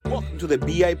to the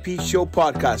VIP Show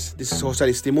podcast. This is Jose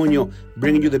Aristimuño,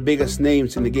 bringing you the biggest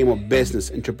names in the game of business,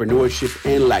 entrepreneurship,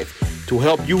 and life to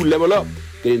help you level up,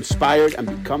 get inspired, and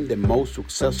become the most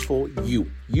successful you.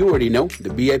 You already know,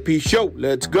 the VIP Show.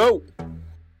 Let's go.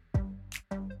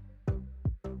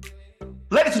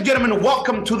 Ladies and gentlemen,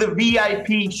 welcome to the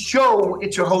VIP Show.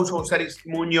 It's your host, Jose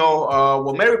Aristimuño.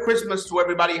 Well, Merry Christmas to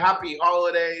everybody. Happy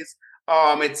holidays.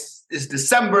 It's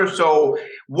December, so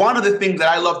one of the things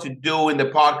that I love to do in the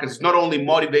podcast is not only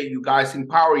motivate you guys,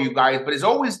 empower you guys, but it's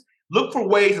always look for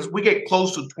ways as we get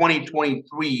close to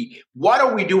 2023. What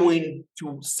are we doing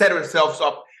to set ourselves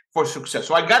up for success?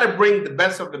 So I got to bring the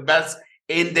best of the best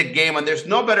in the game, and there's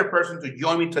no better person to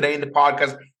join me today in the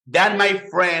podcast than my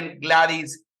friend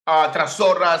Gladys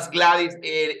Trasorras. Gladys,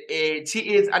 she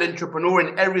is an entrepreneur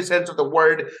in every sense of the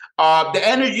word. The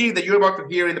energy that you're about to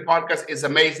hear in the podcast is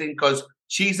amazing because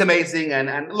she's amazing.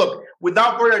 And look,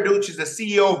 without further ado, she's the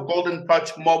CEO of Golden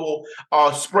Touch Mobile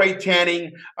Spray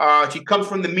Tanning. She comes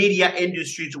from the media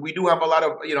industry, so we do have a lot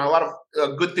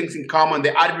of good things in common,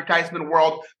 the advertisement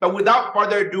world. But without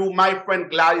further ado, my friend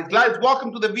Gladys. Gladys,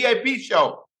 welcome to the VIP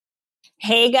Show.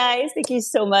 Hey guys, thank you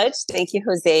so much. Thank you,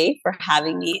 Jose, for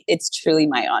having me. It's truly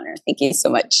my honor. Thank you so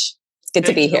much. It's good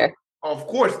to be here. Of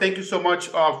course. Thank you so much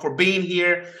for being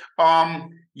here.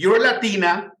 You're a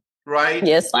Latina, right?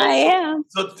 Yes, I am.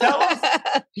 So tell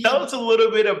us a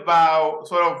little bit about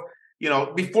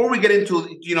before we get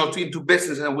into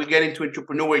business and we get into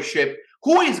entrepreneurship,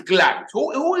 who is Gladys?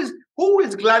 Who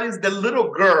is Gladys, the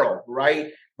little girl,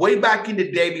 right? Way back in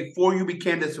the day before you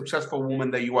became the successful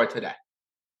woman that you are today.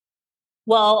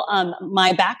 Well,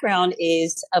 my background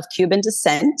is of Cuban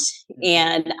descent,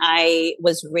 and I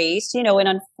was raised, in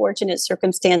unfortunate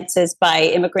circumstances by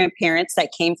immigrant parents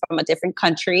that came from a different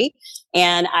country.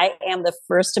 And I am the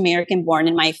first American born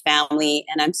in my family.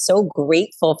 And I'm so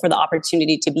grateful for the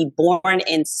opportunity to be born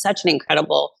in such an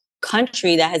incredible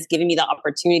country that has given me the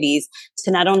opportunities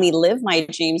to not only live my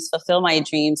dreams, fulfill my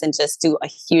dreams, and just do a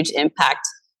huge impact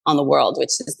on the world,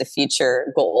 which is the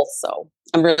future goal. So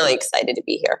I'm really excited to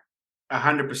be here.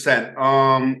 100%.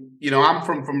 I'm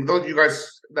from those of you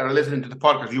guys that are listening to the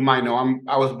podcast, you might know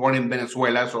I was born in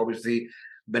Venezuela, so obviously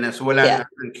Venezuela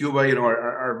and Cuba,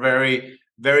 are very,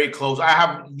 very close. I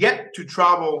have yet to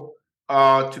travel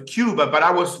to Cuba, but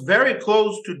I was very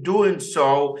close to doing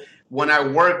so when I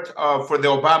worked for the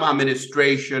Obama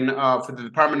administration for the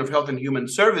Department of Health and Human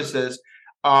Services,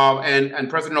 and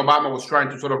President Obama was trying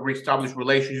to sort of reestablish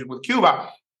relationships with Cuba.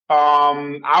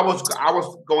 I was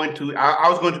going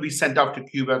to be sent off to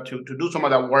Cuba to do some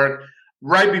of that work.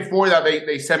 Right before that,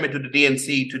 they sent me to the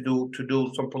DNC to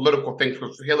do some political things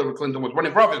because Hillary Clinton was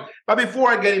running for office. But before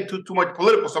I get into too much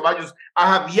political stuff, I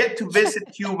have yet to visit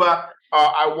Cuba.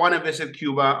 I want to visit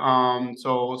Cuba.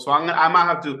 So I might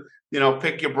have to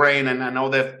pick your brain, and I know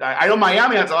that I know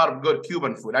Miami has a lot of good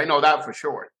Cuban food. I know that for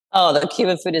sure. Oh, the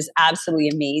Cuban food is absolutely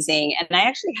amazing. And I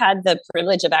actually had the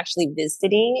privilege of actually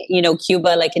visiting,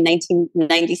 Cuba like in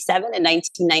 1997 and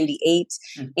 1998.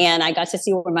 Mm-hmm. And I got to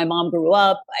see where my mom grew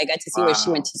up. I got to see where she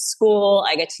went to school.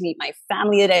 I got to meet my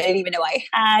family that I didn't even know I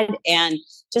had, and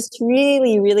just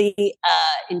really, really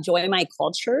enjoy my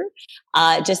culture.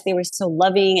 They were so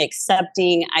loving,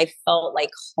 accepting. I felt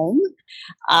like home.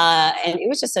 And it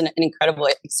was just an incredible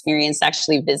experience to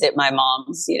actually visit my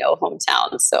mom's,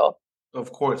 hometown. So.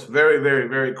 Of course. Very, very,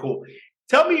 very cool.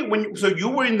 Tell me, so you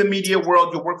were in the media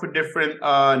world, you worked for different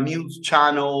news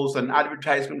channels and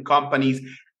advertisement companies.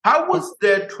 How was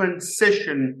the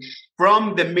transition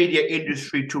from the media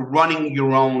industry to running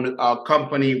your own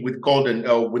company with Golden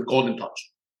Touch?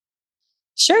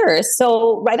 Sure.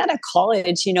 So right out of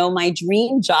college, my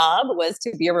dream job was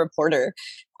to be a reporter.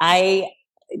 I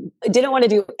didn't want to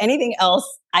do anything else.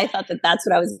 I thought that that's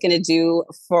what I was going to do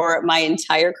for my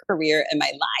entire career and my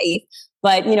life.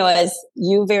 But, as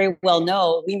you very well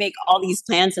know, we make all these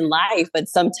plans in life, but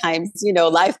sometimes,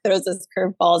 life throws us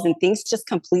curveballs and things just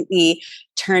completely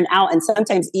turn out. And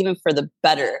sometimes even for the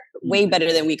better, way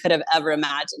better than we could have ever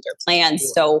imagined or planned.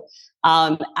 So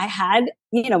I had,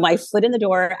 my foot in the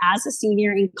door as a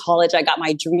senior in college. I got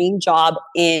my dream job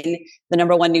in the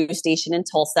 #1 news station in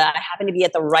Tulsa. I happened to be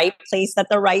at the right place at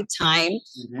the right time.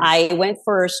 Mm-hmm. I went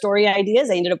for story ideas.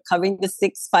 I ended up covering the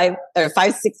 5,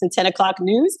 6, and 10 o'clock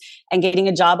news and getting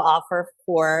a job offer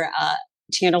for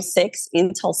Channel 6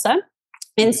 in Tulsa.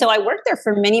 And so I worked there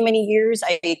for many, many years.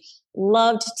 I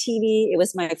loved TV. It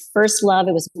was my first love.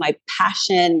 It was my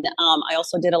passion. I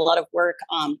also did a lot of work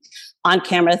on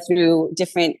camera through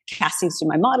different castings through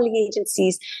my modeling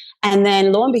agencies. And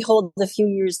then lo and behold, a few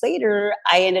years later,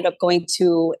 I ended up going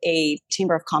to a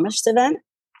Chamber of Commerce event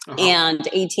and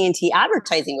AT&T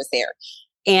Advertising was there.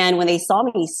 And when they saw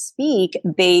me speak,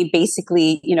 they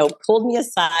basically, pulled me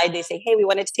aside. They say, hey, we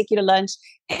wanted to take you to lunch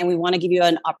and we want to give you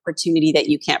an opportunity that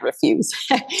you can't refuse.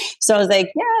 So I was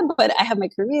like, yeah, but I have my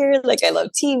career. Like, I love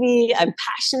TV. I'm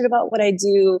passionate about what I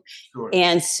do. Sure.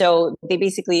 And so they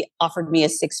basically offered me a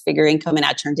 6-figure income and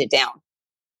I turned it down.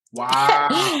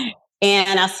 Wow.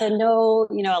 And I said, no,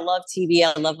 I love TV.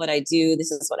 I love what I do. This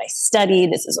is what I study.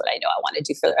 This is what I know I want to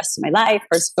do for the rest of my life.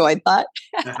 Or so I thought.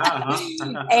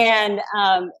 And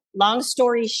long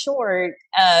story short,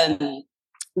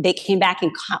 they came back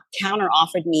and counter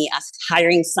offered me a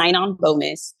hiring sign-on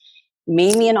bonus,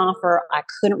 made me an offer I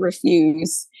couldn't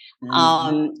refuse.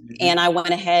 And I went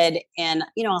ahead and,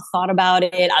 I thought about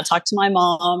it. I talked to my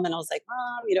mom and I was like, Mom,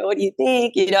 what do you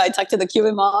think? I talked to the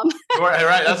Cuban mom.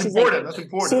 Right. That's important. That's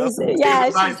important.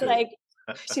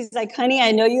 She's like, honey,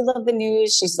 I know you love the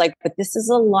news. She's like, but this is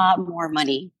a lot more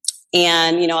money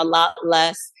and, a lot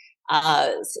less,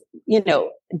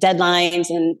 deadlines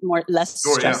and less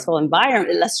stressful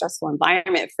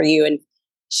environment for you. And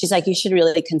she's like, you should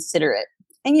really consider it.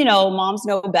 And, moms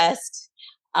know best.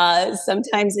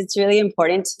 Sometimes it's really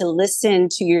important to listen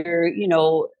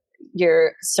to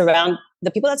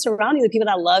the people that surround you, the people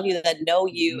that love you, that know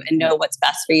you and know what's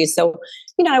best for you. So,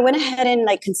 I went ahead and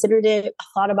considered it,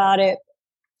 thought about it,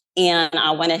 and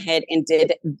I went ahead and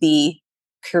did the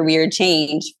career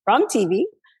change from TV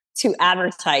to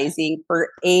advertising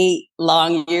for 8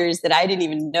 long years that I didn't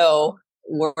even know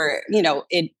were,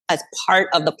 as part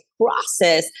of the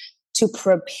process to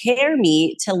prepare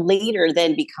me to later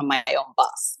then become my own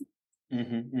boss.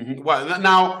 Well,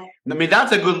 now,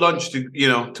 that's a good lunch to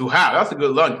have. That's a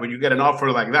good lunch when you get an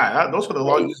offer like that. Those are the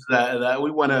lunches that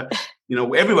we want to,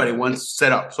 everybody wants to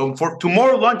set up. So for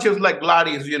tomorrow lunches like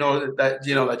Gladys,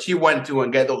 that she went to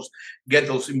and get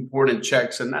those important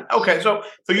checks and that. Okay, so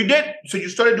you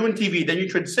started doing TV, then you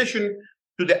transitioned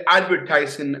to the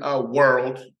advertising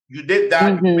world. You did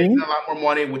that, you're making a lot more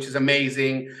money, which is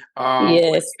amazing.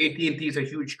 Yes. AT&T is a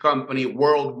huge company,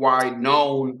 worldwide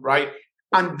known, right?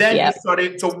 And then you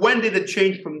started. So when did it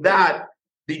change from that?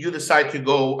 Did you decide to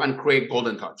go and create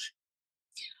Golden Touch?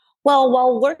 Well,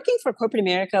 while working for corporate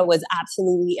America was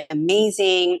absolutely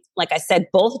amazing. Like I said,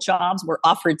 both jobs were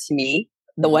offered to me,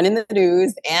 the one in the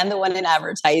news and the one in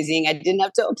advertising. I didn't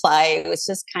have to apply. It was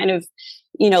just kind of,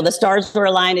 the stars were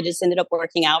aligned. It just ended up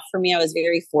working out for me. I was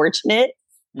very fortunate.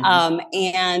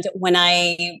 And when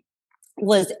I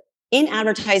was in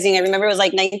advertising, I remember it was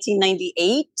like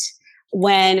 1998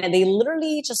 when they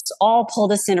literally just all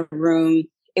pulled us in a room.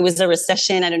 It was a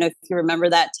recession. I don't know if you remember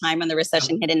that time when the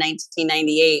recession hit in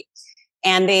 1998.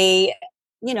 And they,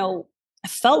 I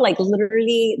felt like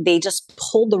literally they just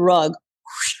pulled the rug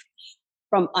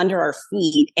from under our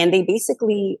feet. And they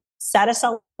basically sat us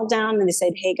all down and they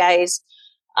said, hey guys,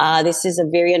 this is a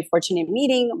very unfortunate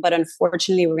meeting, but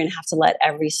unfortunately, we're going to have to let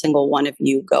every single one of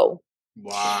you go.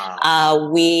 Wow.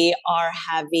 We are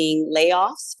having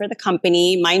layoffs for the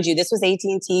company. Mind you, this was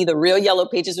AT&T. The real Yellow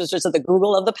Pages was just the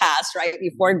Google of the past, right?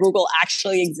 Before Google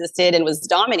actually existed and was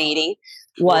dominating,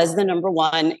 was the number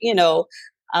one,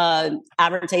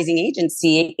 advertising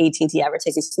agency, AT&T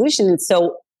Advertising Solutions. And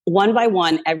so one by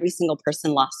one, every single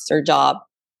person lost their job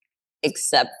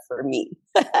except for me.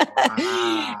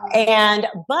 Wow.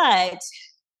 But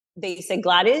they said,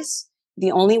 Gladys,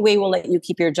 the only way we'll let you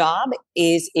keep your job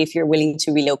is if you're willing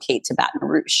to relocate to Baton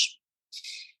Rouge.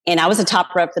 And I was a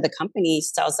top rep for the company.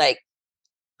 So I was like,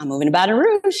 I'm moving to Baton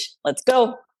Rouge. Let's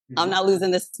go. I'm not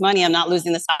losing this money. I'm not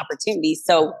losing this opportunity.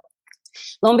 So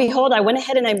lo and behold, I went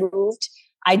ahead and I moved.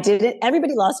 I didn't,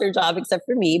 everybody lost their job except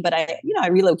for me, but I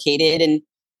relocated. And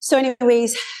so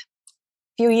anyways, a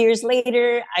few years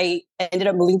later, I ended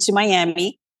up moving to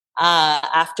Miami.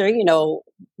 After,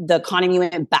 the economy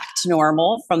went back to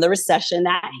normal from the recession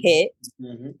that hit.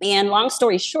 And long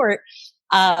story short,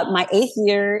 my 8th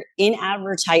year in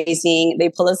advertising, they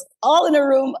pull us all in a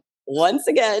room once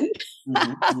again.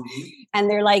 And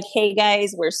they're like, hey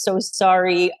guys, we're so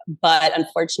sorry, but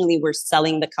unfortunately we're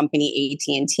selling the company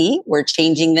AT&T. We're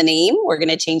changing the name. We're going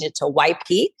to change it to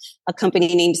YP. A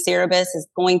company named Cerebus is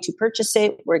going to purchase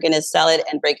it. We're going to sell it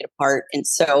and break it apart. And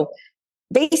so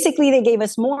basically, they gave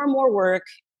us more and more work.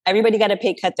 Everybody got a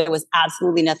pay cut. There was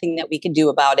absolutely nothing that we could do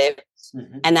about it.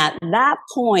 And at that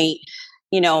point,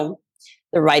 the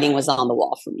writing was on the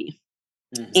wall for me.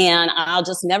 And I'll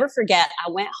just never forget,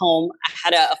 I went home. I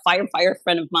had a firefighter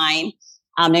friend of mine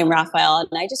named Raphael.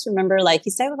 And I just remember, he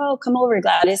said, oh, come over,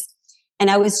 Gladys. And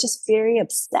I was just very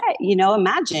upset.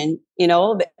 Imagine,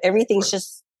 everything's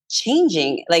just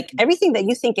changing. Like everything that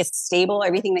you think is stable,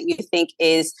 everything that you think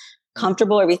is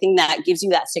comfortable, everything that gives you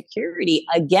that security,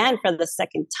 again, for the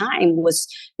second time, was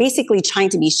basically trying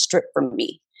to be stripped from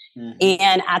me. Mm-hmm.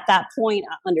 And at that point,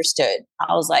 I understood.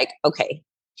 I was like, okay.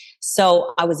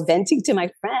 So I was venting to my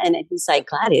friend and he's like,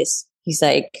 Gladys, he's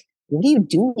like, what are you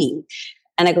doing?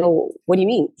 And I go, what do you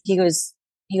mean? He goes,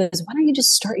 why don't you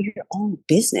just start your own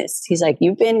business? He's like,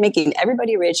 you've been making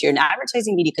everybody rich. You're an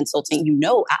advertising media consultant. You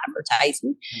know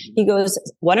advertising. Mm-hmm. He goes,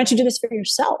 why don't you do this for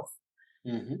yourself?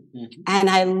 Mm-hmm. Mm-hmm. And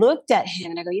I looked at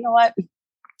him and I go, you know what?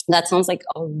 That sounds like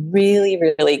a really,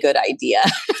 really good idea.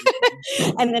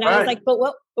 And then I was like, but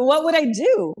what would I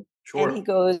do? Sure. And he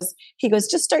goes,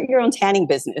 just start your own tanning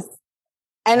business.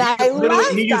 And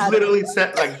he just literally said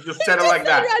it like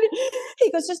that.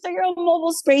 He goes, just start your own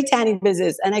mobile spray tanning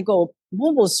business. And I go,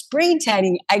 mobile spray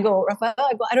tanning? I go, Rafael,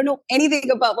 I don't know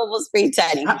anything about mobile spray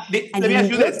tanning. Let me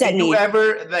ask you this.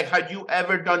 Had you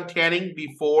ever done tanning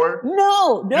before?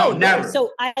 No, never.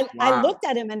 So I looked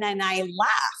at him and then I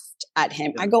laughed at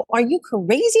him. I go, are you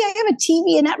crazy? I have a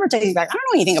TV and advertising background. I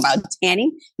don't know anything about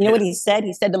tanning. You know what he said?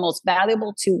 He said the most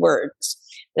valuable 2 words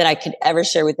that I could ever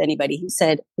share with anybody. He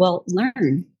said, well,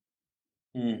 learn.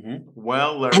 Mm-hmm.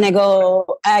 Well, learn. And I go,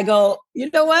 you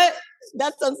know what?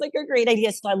 That sounds like a great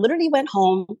idea. So I literally went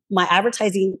home. My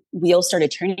advertising wheels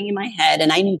started turning in my head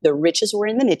and I knew the riches were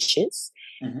in the niches.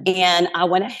 Mm-hmm. And I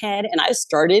went ahead and I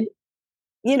started,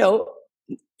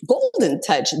 Golden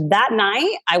Touch. That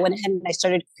night, I went ahead and I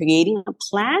started creating a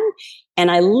plan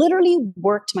and I literally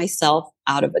worked myself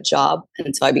out of a job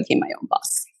until I became my own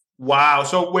boss. Wow.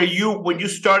 So when you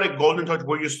started Golden Touch,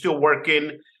 were you still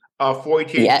working for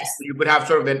AT&T? Yes. You could have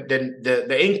sort of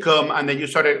the income, and then you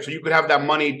started, so you could have that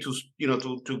money to get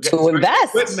to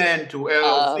invest, equipment, to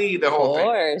LLC, the whole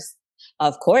thing.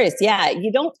 Of course. Yeah.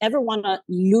 You don't ever want to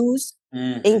lose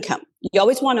income. You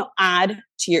always want to add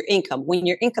to your income. When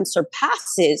your income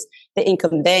surpasses the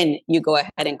income, then you go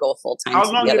ahead and go full time. How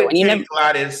long did it take,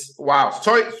 Gladys? Wow,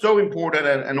 so important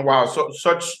and wow,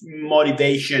 such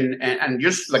motivation and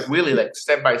just really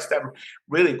step by step,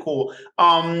 really cool.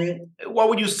 What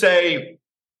would you say?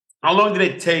 How long did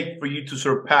it take for you to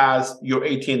surpass your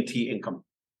AT&T income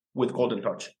with Golden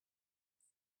Touch?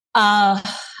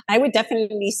 I would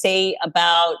definitely say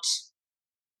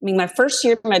my first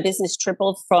year, my business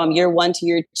tripled from year 1 to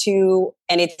year 2,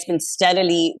 and it's been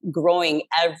steadily growing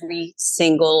every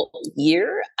single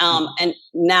year. And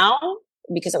now,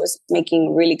 because I was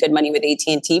making really good money with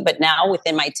AT&T, but now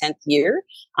within my 10th year,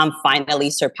 I'm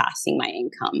finally surpassing my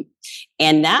income.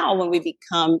 And now when we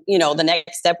become, the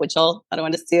next step, which I don't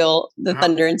want to steal the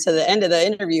thunder into the end of the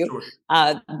interview, sure.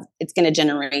 It's going to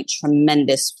generate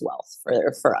tremendous wealth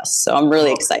for us. So I'm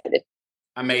really excited.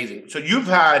 Amazing. So you've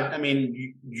gotten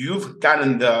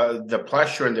the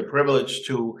pleasure and the privilege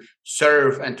to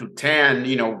serve and to tan,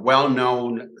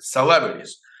 well-known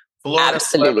celebrities, Florida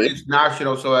celebrities,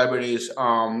 national celebrities.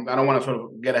 I don't want to sort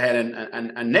of get ahead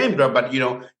and name drop, but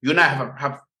you and I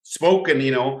have spoken,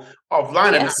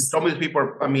 offline, yes. And some of these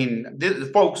people,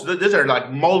 these are like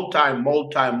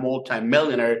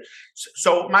multi-millionaire.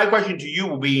 So my question to you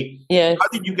will be, yes. How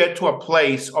did you get to a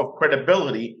place of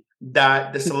credibility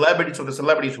that the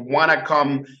celebrities want to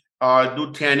come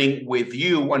do tanning with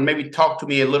you? And maybe talk to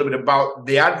me a little bit about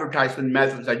the advertisement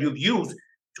methods that you've used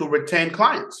to retain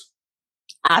clients.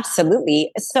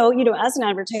 Absolutely. So, as an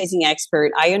advertising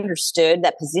expert, I understood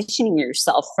that positioning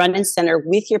yourself front and center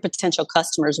with your potential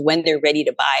customers when they're ready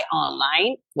to buy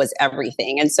online was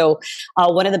everything. And so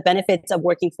one of the benefits of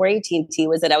working for AT&T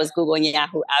was that I was Google and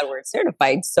Yahoo AdWords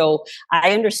certified. So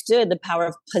I understood the power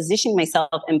of positioning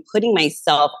myself and putting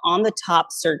myself on the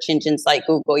top search engines like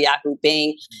Google, Yahoo,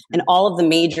 Bing, and all of the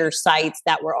major sites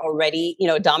that were already,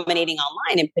 dominating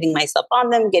online, and putting myself on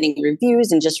them, getting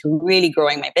reviews, and just really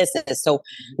growing my business. So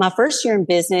my first year in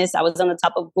business, I was on the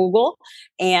top of Google,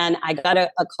 and I got a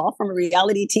call from a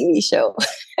reality TV show.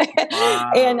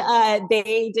 Wow. And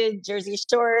they did Jersey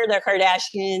Shore, the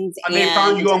Kardashians, and they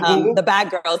found you on Google? The Bad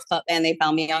Girls Club, and they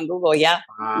found me on Google. Yeah.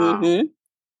 Wow. Mm-hmm.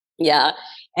 Yeah.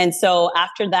 And so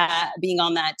after that, being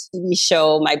on that TV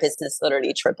show, my business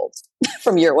literally tripled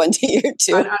from year 1 to year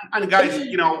 2. And guys,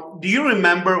 do you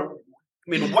remember,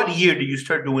 what year did you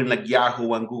start doing like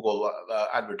Yahoo and Google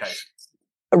advertising?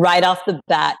 Right off the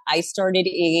bat, I started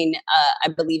in, I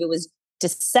believe it was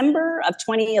December of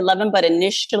 2011, but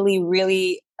initially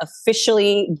really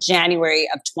officially January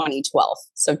of 2012.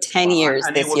 So 10 years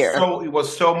and this year. It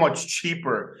was so much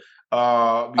cheaper.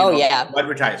 Yeah. To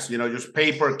advertise, just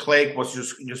pay per click was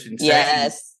just insane.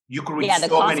 Yes. You could reach the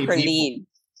so cost many per people. Lead.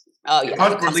 Oh, yeah. The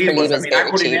cost per lead was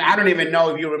very cheap. I don't even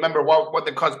know if you remember what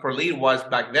the cost per lead was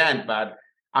back then, but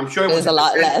I'm sure it was a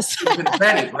lot less. It was in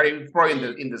pennies, right? It was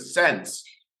probably in the cents.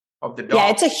 of the Yeah,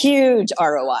 dog. it's a huge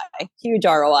ROI. Huge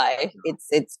ROI.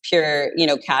 It's pure,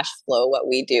 cash flow what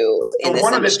we do in So this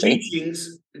one of the industry.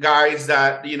 teachings, guys,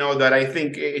 that that I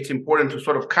think it's important to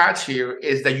sort of catch here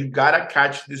is that you gotta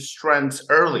catch these trends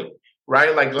early,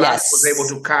 right? Like Gladys was able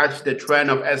Yes. to catch the trend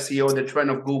of SEO, the trend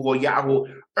of Google, Yahoo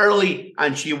early,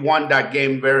 and she won that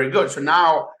game very good. So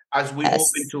now, as we move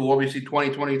Yes. into obviously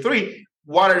 2023,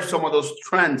 what are some of those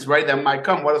trends, right, that might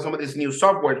come? What are some of these new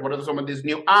softwares? What are some of these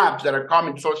new apps that are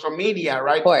coming? Social media,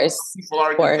 right? Of course. People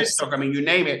are Of into course. TikTok. I mean, you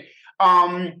name it.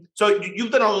 So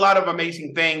you've done a lot of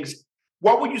amazing things.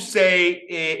 What would you say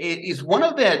is one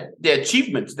of the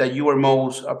achievements that you are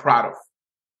most proud of?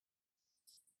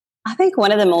 I think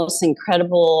one of the most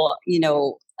incredible,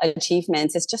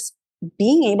 achievements is just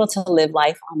being able to live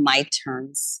life on my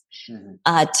terms.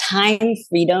 Time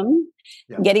freedom,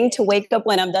 getting to wake up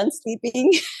when I'm done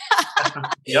sleeping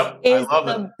Yep, I is love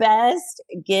it. the best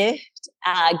gift.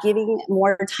 Giving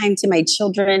more time to my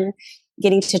children,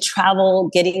 getting to travel,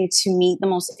 getting to meet the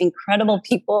most incredible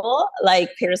people like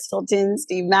Paris Hilton,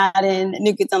 Steve Madden,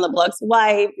 New Kids on the Block's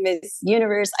wife, Miss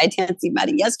Universe. I danced Steve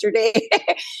Madden yesterday.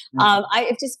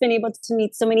 I've just been able to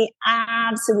meet so many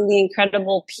absolutely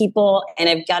incredible people, and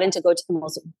I've gotten to go to the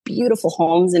most beautiful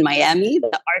homes in Miami,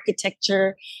 the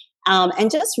architecture, and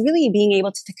just really being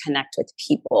able to connect with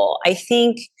people. I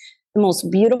think the most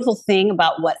beautiful thing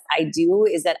about what I do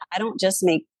is that I don't just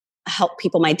help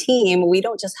people, my team. We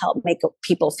don't just help make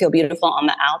people feel beautiful on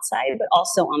the outside, but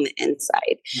also on the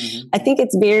inside. I think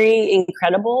it's very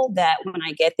incredible that when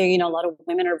I get there, a lot of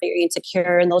women are very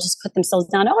insecure and they'll just put themselves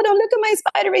down. Oh, don't look at my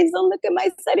spider veins. Don't look at my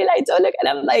cellulite. Don't look. And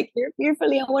I'm like, you're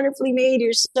fearfully and wonderfully made.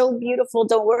 You're so beautiful.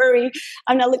 Don't worry.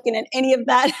 I'm not looking at any of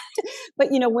that. But,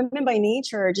 women by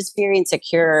nature are just very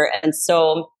insecure. And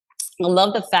so I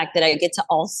love the fact that I get to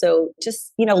also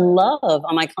just, love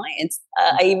on my clients.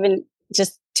 I even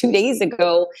just 2 days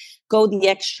ago, go the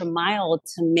extra mile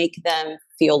to make them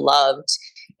feel loved.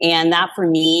 And that for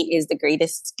me is the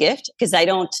greatest gift, because I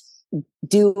don't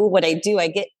do what I do. I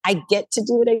get to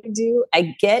do what I do.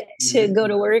 I get to go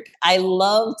to work. I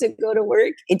love to go to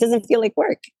work. It doesn't feel like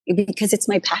work because it's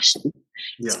my passion.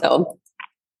 Yeah. So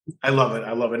I love it.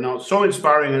 I love it. No, so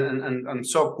inspiring and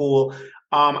so cool.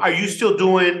 Are you still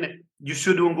doing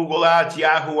Google Ads,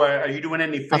 Yahoo? Are you doing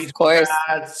any Facebook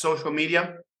ads, social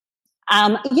media?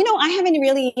 I haven't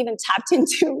really even tapped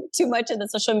into too much of the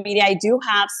social media. I do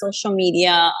have social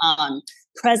media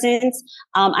presence.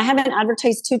 I haven't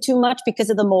advertised too much because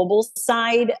of the mobile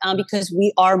side, because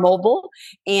we are mobile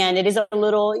and it is a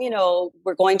little,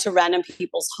 we're going to random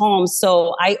people's homes.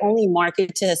 So I only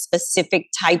market to a specific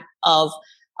type of,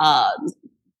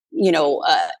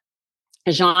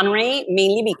 genre,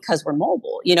 mainly because we're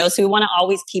mobile, so we want to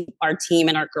always keep our team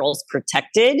and our girls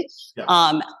protected.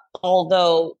 Yeah.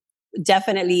 Although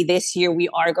definitely this year we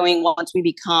are going, once we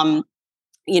become,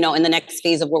 in the next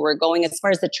phase of where we're going, as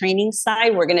far as the training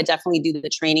side, we're going to definitely do the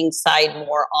training side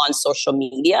more on social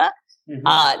media,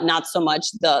 not so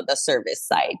much the service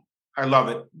side. I love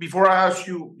it. Before I ask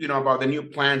you, about the new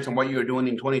plans and what you're doing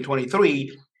in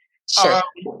 2023, sure.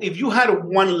 If you had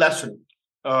one lesson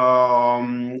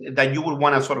that you would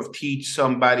want to sort of teach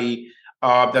somebody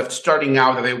that's starting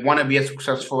out, that they want to be as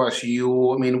successful as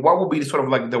you, I mean, what would be sort of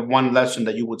like the one lesson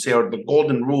that you would say, or the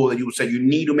golden rule that you would say, you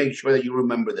need to make sure that you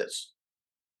remember this?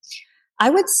 I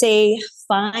would say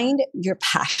find your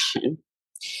passion,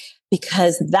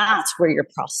 because that's where your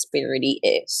prosperity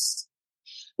is.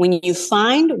 When you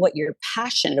find what you're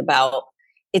passionate about,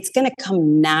 it's going to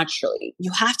come naturally.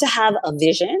 You have to have a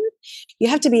vision. You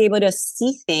have to be able to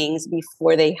see things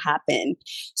before they happen.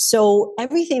 So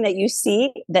everything that you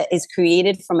see that is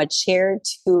created, from a chair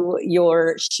to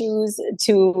your shoes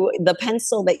to the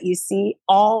pencil that you see,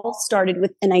 all started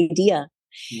with an idea.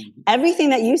 Everything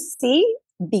that you see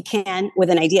began with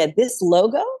an idea. This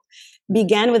logo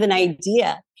began with an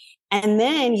idea. And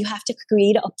then you have to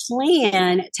create a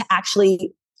plan to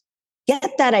actually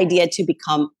get that idea to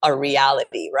become a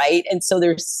reality, right? And so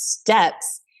there's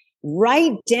steps.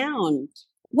 Write down,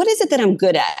 what is it that I'm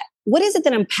good at? What is it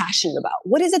that I'm passionate about?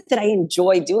 What is it that I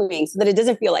enjoy doing, so that it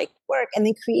doesn't feel like work? And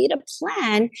then create a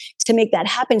plan to make that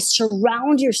happen.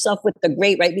 Surround yourself with the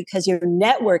great, right? Because your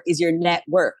network is your net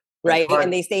worth. Right?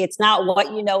 And they say it's not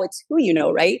what you know, it's who you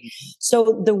know, right?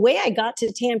 So the way I got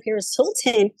to tan Paris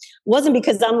Hilton wasn't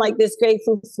because I'm like this great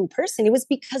foo person. It was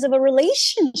because of a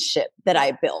relationship that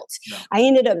I built. Yeah. I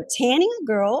ended up tanning a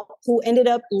girl who ended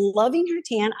up loving her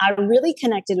tan. I really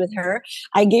connected with her.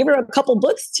 I gave her a couple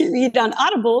books to read on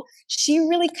Audible. She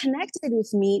really connected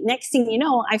with me. Next thing you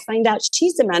know, I find out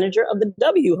she's the manager of the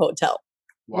W Hotel.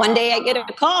 Wow. One day I get a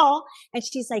call and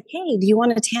she's like, hey, do you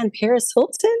want to tan Paris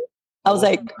Hilton? I was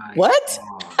like, what?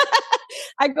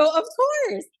 I go, of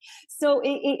course. So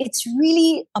it's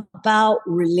really about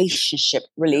relationship.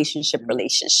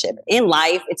 In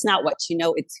life, it's not what you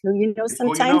know, it's who you know.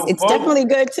 Sometimes it's definitely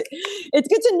good it's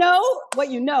good to know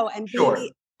what you know and be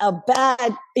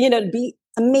be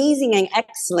amazing and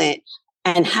excellent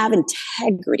and have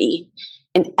integrity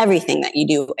in everything that you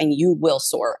do, and you will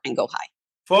soar and go high.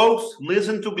 Folks,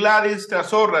 listen to Gladys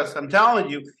Trasorras. I'm telling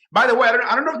you. By the way,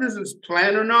 I don't know if this is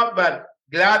planned or not, but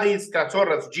Gladys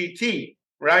Trasorras, GT,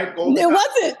 right? It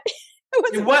wasn't.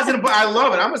 It wasn't, but I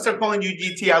love it. I'm going to start calling you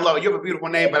GT. I love it. You have a beautiful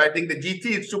name, but I think the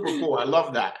GT is super cool. I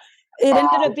love that. It ended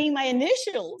up being my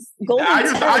initials. I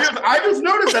just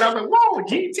noticed that. I was like, whoa,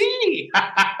 GT.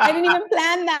 I didn't even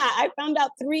plan that. I found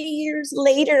out 3 years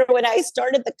later when I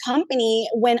started the company,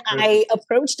 when I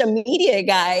approached a media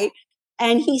guy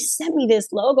and he sent me this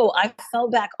logo. I fell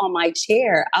back on my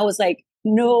chair. I was like,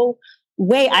 no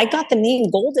way. I got the name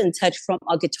Golden Touch from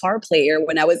a guitar player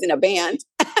when I was in a band.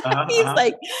 He's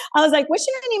like, I was like, what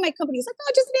should I name my company? He's like,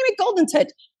 oh, just name it Golden Touch.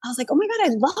 I was like, oh my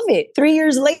God, I love it. 3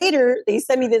 years later, they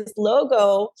sent me this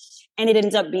logo and it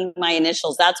ended up being my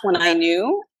initials. That's when I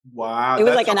knew. Wow. It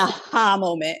was like an aha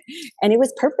moment. And it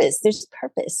was purpose. There's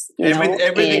purpose.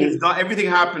 Everything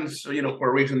happens, for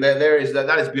a reason. That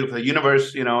is beautiful. The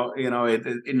universe,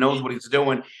 it knows what it's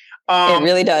doing. It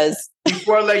really does.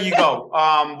 Before I let you go,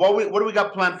 what do we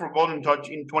got planned for Golden Touch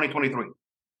in 2023?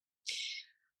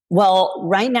 Well,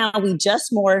 right now we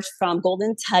just morphed from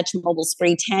Golden Touch Mobile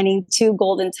Spray Tanning to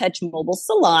Golden Touch Mobile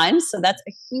Salon. So that's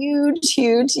a huge,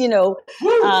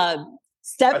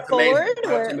 step forward.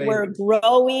 We're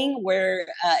growing. We're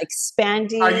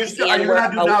expanding. Are you going to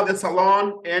do now the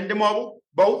salon and the mobile?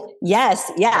 Both?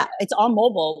 Yes. Yeah. It's all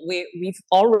mobile. We've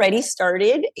already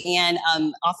started and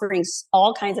offering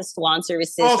all kinds of salon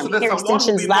services. So the hair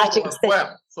extensions, lash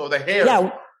extensions. So the hair.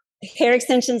 Yeah. Hair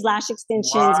extensions, lash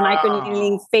extensions,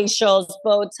 microneedling, facials,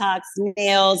 Botox,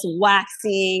 nails,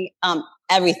 waxing,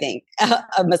 everything.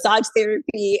 A massage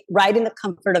therapy right in the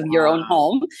comfort of your own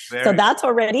home. So that's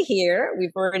already here. We've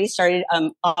already started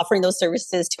offering those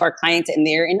services to our clients, and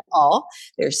they're in awe.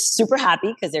 They're super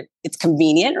happy because it's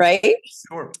convenient, right?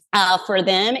 Sure. For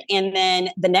them. And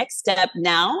then the next step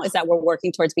now is that we're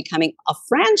working towards becoming a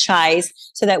franchise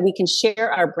so that we can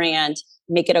share our brand,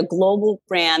 make it a global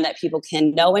brand that people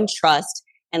can know and trust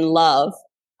and love,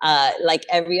 like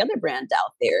every other brand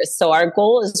out there. So our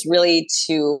goal is really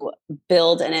to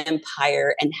build an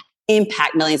empire and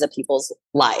impact millions of people's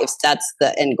lives. That's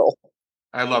the end goal.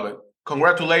 I love it.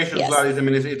 Congratulations, Gladys. I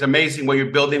mean, it's amazing what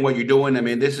you're building, what you're doing. I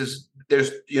mean,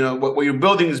 what you're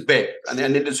building is big, and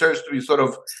it deserves to be sort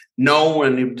of known,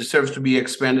 and it deserves to be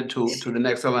expanded to the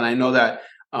next level. And I know that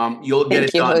you'll get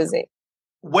it done. Jose.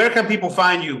 Where can people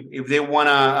find you if they want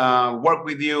to work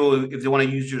with you, if they want to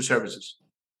use your services?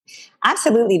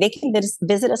 Absolutely. They can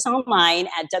visit us online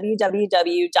at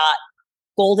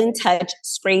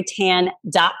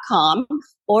www.goldentouchspraytan.com,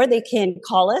 or they can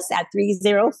call us at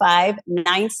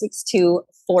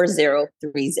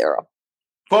 305-962-4030.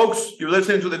 Folks, you're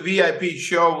listening to the VIP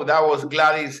show. That was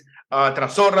Gladys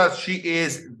Trasorras. She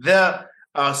is the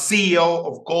CEO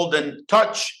of Golden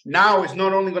Touch. Now it's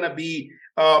not only going to be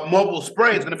mobile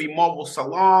spray, it's going to be mobile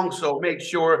salon. So make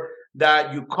sure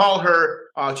that you call her.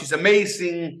 She's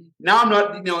amazing. Now I'm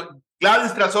not,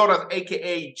 Gladys Trasorras,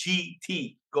 aka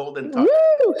GT, Golden Touch.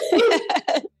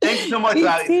 Thank you so much,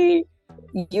 Gladys.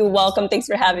 You're welcome. Thanks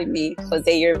for having me,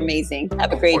 Jose. You're amazing.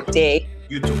 Have a great day.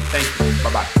 You too. Thank you.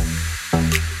 Bye-bye.